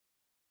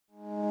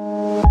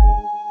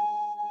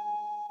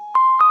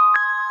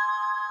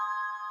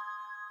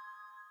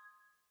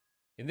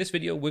In this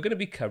video, we're going to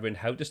be covering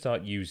how to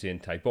start using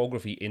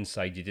typography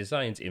inside your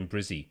designs in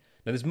Brizy.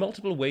 Now, there's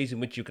multiple ways in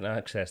which you can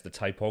access the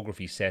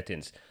typography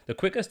settings. The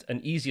quickest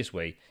and easiest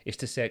way is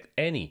to select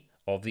any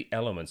of the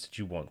elements that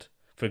you want.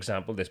 For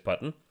example, this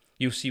button,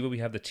 you'll see where we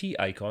have the T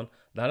icon.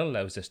 That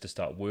allows us to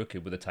start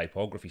working with the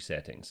typography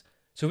settings.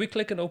 So if we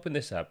click and open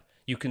this up,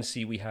 you can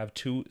see we have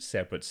two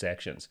separate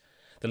sections.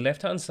 The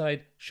left-hand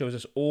side shows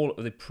us all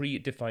of the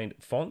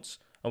predefined fonts,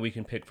 and we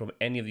can pick from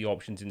any of the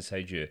options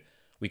inside here.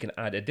 We can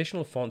add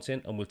additional fonts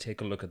in, and we'll take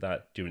a look at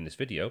that during this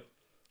video.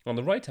 On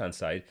the right hand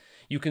side,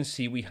 you can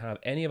see we have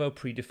any of our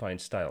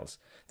predefined styles,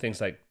 things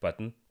like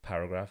button,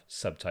 paragraph,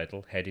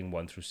 subtitle, heading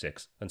 1 through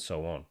 6, and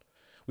so on.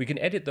 We can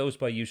edit those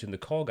by using the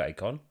cog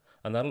icon,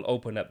 and that'll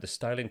open up the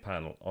styling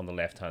panel on the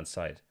left hand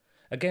side.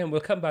 Again, we'll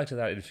come back to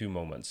that in a few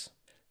moments.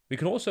 We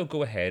can also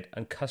go ahead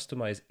and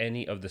customize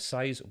any of the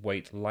size,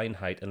 weight, line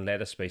height, and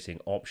letter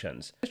spacing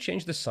options. Let's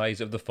change the size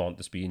of the font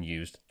that's being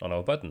used on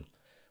our button.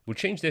 We'll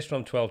change this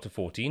from 12 to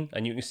 14,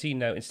 and you can see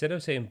now instead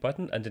of saying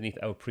button underneath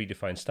our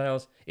predefined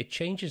styles, it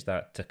changes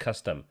that to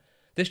custom.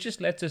 This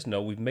just lets us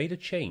know we've made a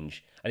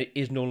change and it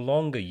is no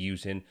longer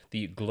using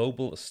the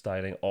global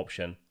styling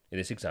option, in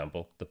this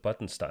example, the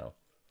button style.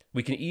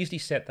 We can easily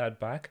set that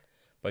back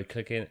by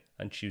clicking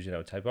and choosing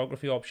our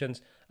typography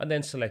options and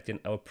then selecting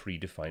our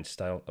predefined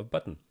style of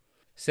button.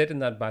 Setting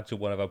that back to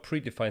one of our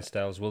predefined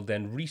styles will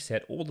then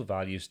reset all the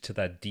values to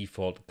that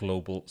default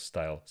global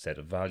style set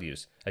of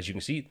values. As you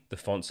can see, the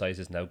font size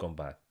has now gone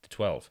back to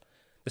 12.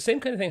 The same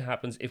kind of thing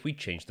happens if we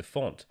change the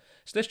font.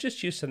 So let's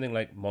just use something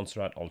like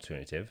Montserrat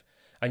Alternative,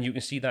 and you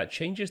can see that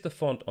changes the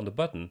font on the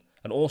button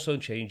and also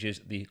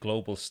changes the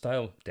global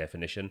style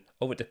definition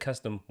over to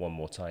custom one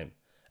more time.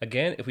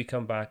 Again, if we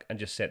come back and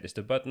just set this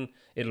to button,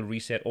 it'll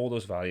reset all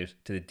those values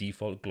to the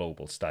default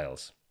global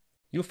styles.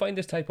 You'll find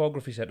this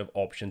typography set of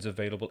options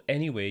available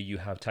anywhere you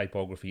have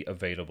typography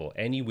available,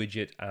 any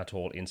widget at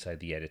all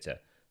inside the editor.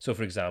 So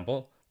for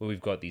example, where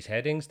we've got these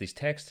headings, these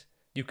text,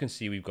 you can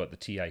see we've got the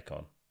T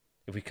icon.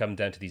 If we come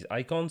down to these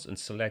icons and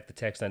select the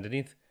text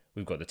underneath,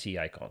 we've got the T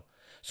icon.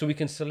 So we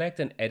can select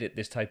and edit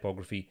this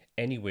typography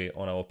anywhere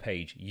on our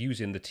page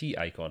using the T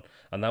icon,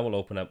 and that will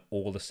open up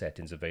all the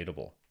settings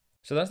available.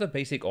 So that's the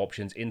basic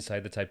options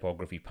inside the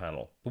typography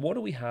panel. But what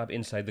do we have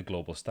inside the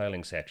global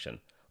styling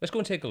section? Let's go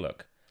and take a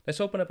look. Let's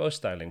open up our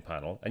styling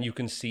panel, and you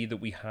can see that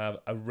we have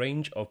a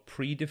range of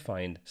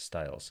predefined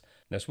styles.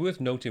 Now it's worth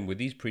noting with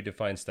these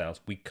predefined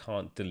styles, we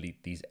can't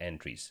delete these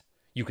entries.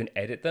 You can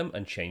edit them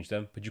and change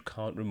them, but you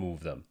can't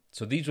remove them.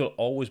 So these will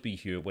always be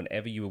here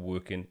whenever you are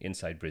working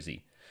inside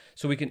Brizy.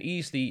 So we can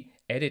easily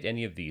edit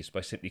any of these by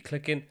simply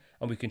clicking,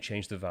 and we can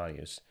change the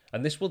values.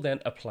 And this will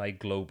then apply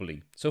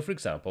globally. So for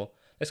example,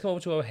 let's come over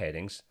to our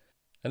headings,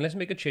 and let's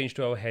make a change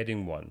to our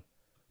heading 1.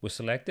 We'll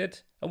select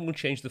it, and we'll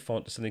change the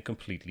font to something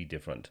completely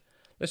different.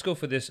 Let's go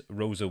for this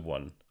Rosa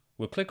 1.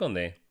 We'll click on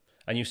there,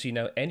 and you see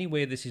now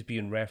anywhere this is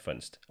being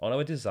referenced on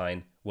our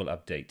design will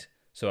update.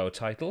 So our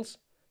titles,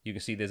 you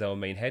can see there's our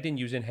main heading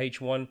using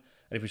H1, and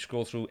if we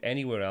scroll through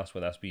anywhere else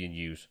where that's being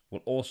used,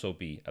 will also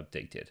be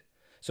updated.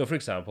 So for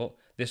example,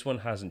 this one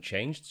hasn't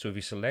changed, so if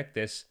you select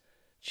this,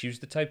 choose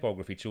the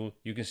typography tool,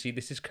 you can see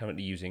this is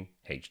currently using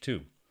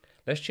H2.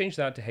 Let's change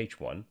that to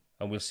H1,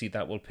 and we'll see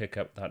that will pick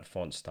up that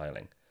font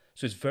styling.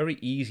 So it's very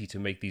easy to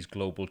make these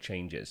global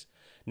changes.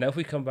 Now if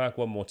we come back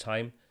one more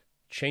time,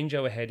 change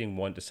our heading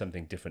 1 to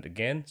something different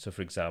again. So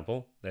for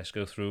example, let's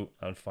go through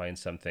and find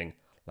something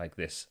like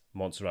this,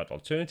 Montserrat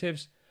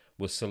Alternatives.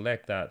 We'll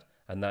select that,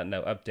 and that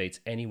now updates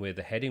anywhere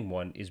the heading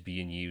 1 is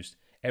being used.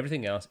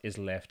 Everything else is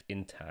left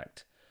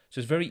intact. So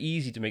it's very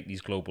easy to make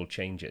these global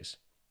changes.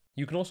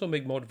 You can also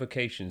make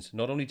modifications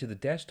not only to the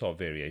desktop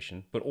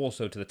variation, but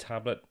also to the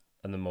tablet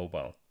and the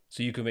mobile.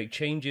 So you can make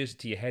changes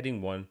to your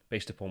heading 1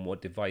 based upon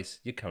what device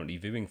you're currently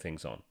viewing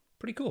things on.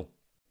 Pretty cool.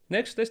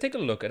 Next, let's take a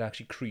look at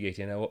actually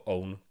creating our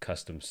own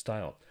custom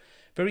style.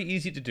 Very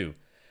easy to do.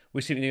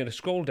 We're simply going to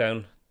scroll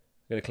down,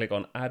 we're going to click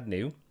on Add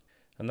New,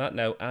 and that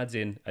now adds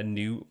in a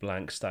new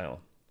blank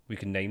style. We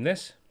can name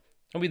this,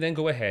 and we then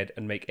go ahead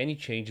and make any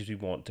changes we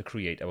want to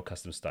create our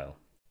custom style.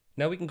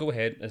 Now we can go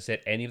ahead and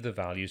set any of the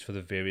values for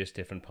the various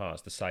different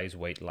parts, the size,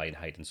 weight, line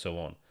height, and so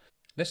on.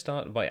 Let's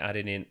start by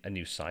adding in a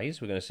new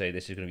size. We're going to say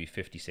this is going to be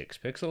 56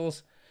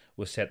 pixels.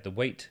 We'll set the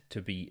weight to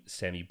be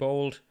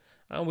semi-bold,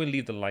 and we'll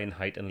leave the line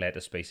height and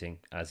letter spacing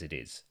as it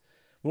is.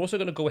 We're also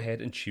going to go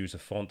ahead and choose a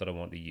font that I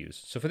want to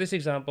use. So for this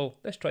example,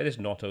 let's try this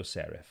Noto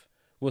Serif.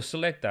 We'll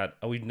select that,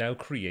 and we've now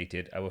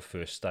created our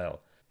first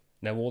style.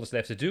 Now all that's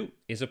left to do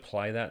is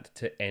apply that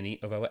to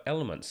any of our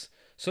elements.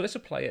 So let's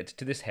apply it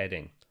to this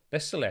heading.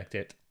 Let's select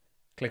it,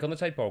 click on the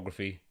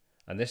typography,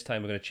 and this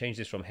time we're going to change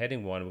this from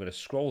heading 1. We're going to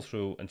scroll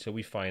through until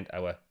we find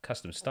our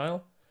custom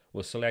style.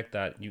 We'll select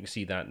that. You can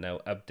see that now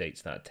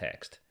updates that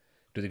text.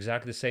 Do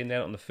exactly the same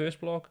then on the first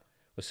block.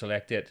 We'll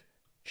select it,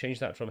 change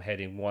that from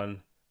heading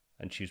 1,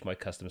 and choose my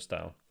custom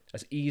style.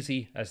 As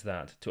easy as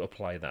that to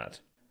apply that.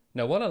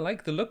 Now while I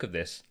like the look of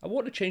this, I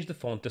want to change the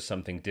font to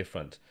something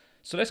different.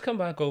 So let's come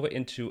back over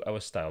into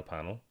our style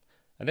panel,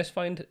 and let's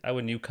find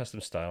our new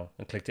custom style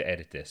and click to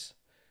edit this.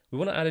 we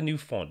want to add a new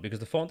font because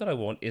the font that I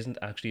want isn't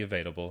actually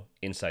available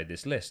inside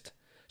this list.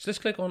 So let's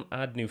click on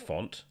Add New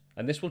Font,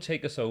 and this will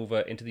take us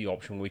over into the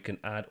option where we can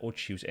add or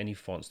choose any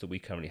fonts that we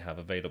currently have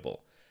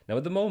available. Now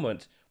at the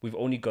moment, we've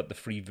only got the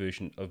free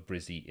version of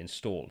Brizy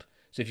installed.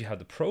 So if you have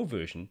the Pro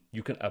version,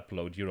 you can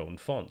upload your own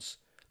fonts.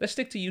 Let's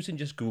stick to using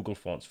just Google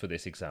fonts for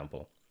this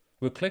example.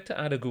 We'll click to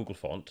add a Google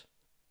font.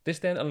 This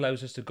then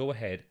allows us to go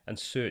ahead and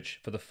search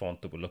for the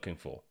font that we're looking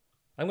for.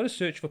 I'm going to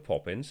search for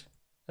Poppins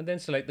and then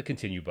select the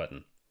Continue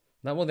button.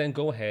 That will then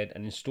go ahead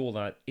and install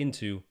that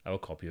into our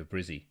copy of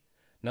Brizy.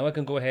 Now I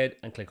can go ahead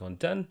and click on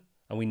Done,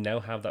 and we now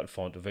have that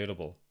font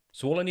available.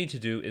 So all I need to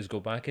do is go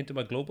back into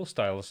my global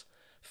styles,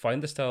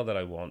 find the style that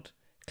I want,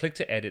 click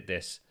to edit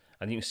this,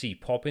 and you can see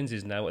Poppins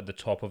is now at the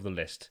top of the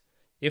list.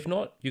 If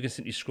not, you can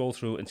simply scroll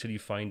through until you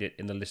find it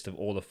in the list of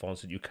all the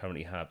fonts that you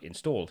currently have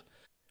installed.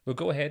 We'll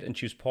go ahead and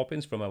choose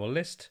Poppins from our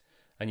list,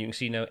 and you can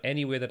see now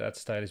anywhere that that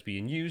style is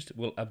being used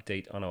will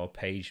update on our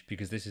page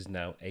because this is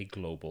now a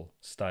global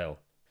style.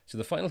 So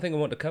the final thing I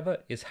want to cover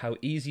is how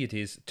easy it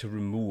is to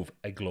remove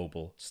a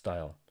global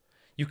style.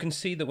 You can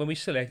see that when we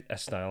select a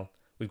style,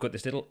 we've got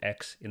this little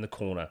X in the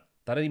corner.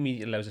 That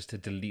immediately allows us to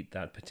delete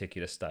that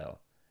particular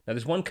style. Now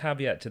there's one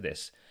caveat to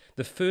this.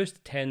 The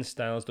first 10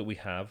 styles that we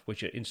have,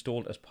 which are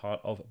installed as part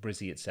of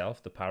Brizy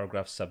itself, the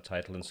paragraph,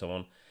 subtitle and so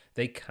on,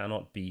 they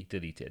cannot be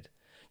deleted.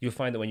 You'll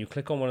find that when you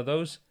click on one of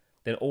those,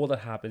 then all that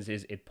happens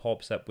is it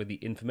pops up with the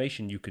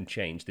information you can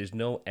change. There's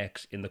no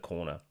X in the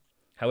corner.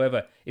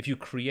 However, if you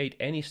create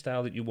any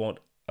style that you want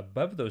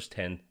above those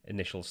 10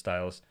 initial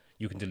styles,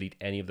 you can delete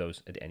any of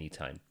those at any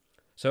time.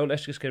 So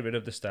let's just get rid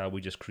of the style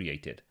we just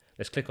created.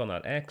 Let's click on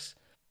that X,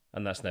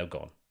 and that's now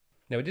gone.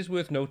 Now it is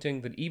worth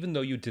noting that even though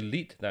you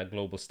delete that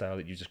global style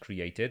that you just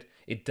created,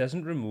 it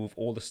doesn't remove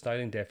all the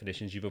styling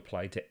definitions you've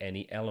applied to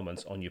any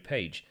elements on your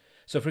page.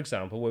 So for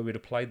example, where we'd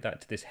applied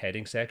that to this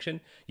heading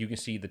section, you can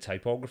see the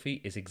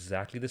typography is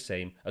exactly the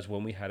same as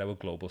when we had our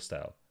global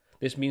style.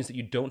 This means that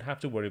you don't have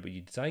to worry about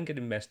your design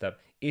getting messed up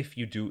if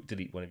you do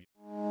delete one of your